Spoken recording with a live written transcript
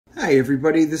Hi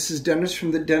everybody, this is Dennis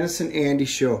from the Dennis and Andy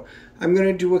Show. I'm going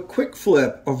to do a quick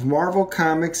flip of Marvel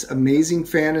Comics Amazing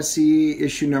Fantasy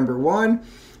issue number 1.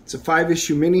 It's a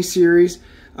 5-issue miniseries.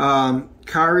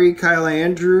 Kaare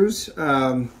Andrews,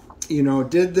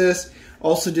 did this.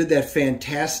 Also did that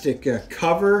fantastic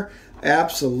cover.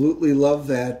 Absolutely love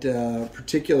that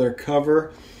particular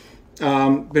cover.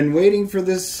 Been waiting for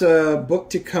this book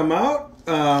to come out.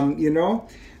 I'm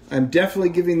definitely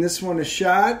giving this one a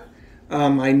shot.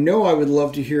 I know I would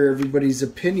love to hear everybody's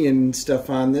opinion and stuff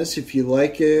on this, if you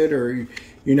like it or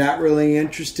you're not really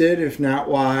interested, if not,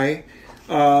 why.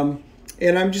 And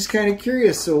I'm just kind of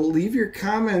curious, so leave your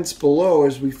comments below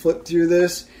as we flip through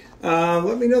this.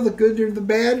 Let me know the good or the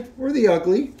bad or the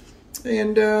ugly.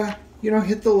 And,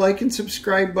 hit the like and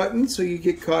subscribe button so you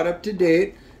get caught up to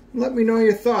date. Let me know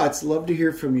your thoughts. Love to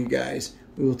hear from you guys.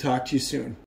 We will talk to you soon.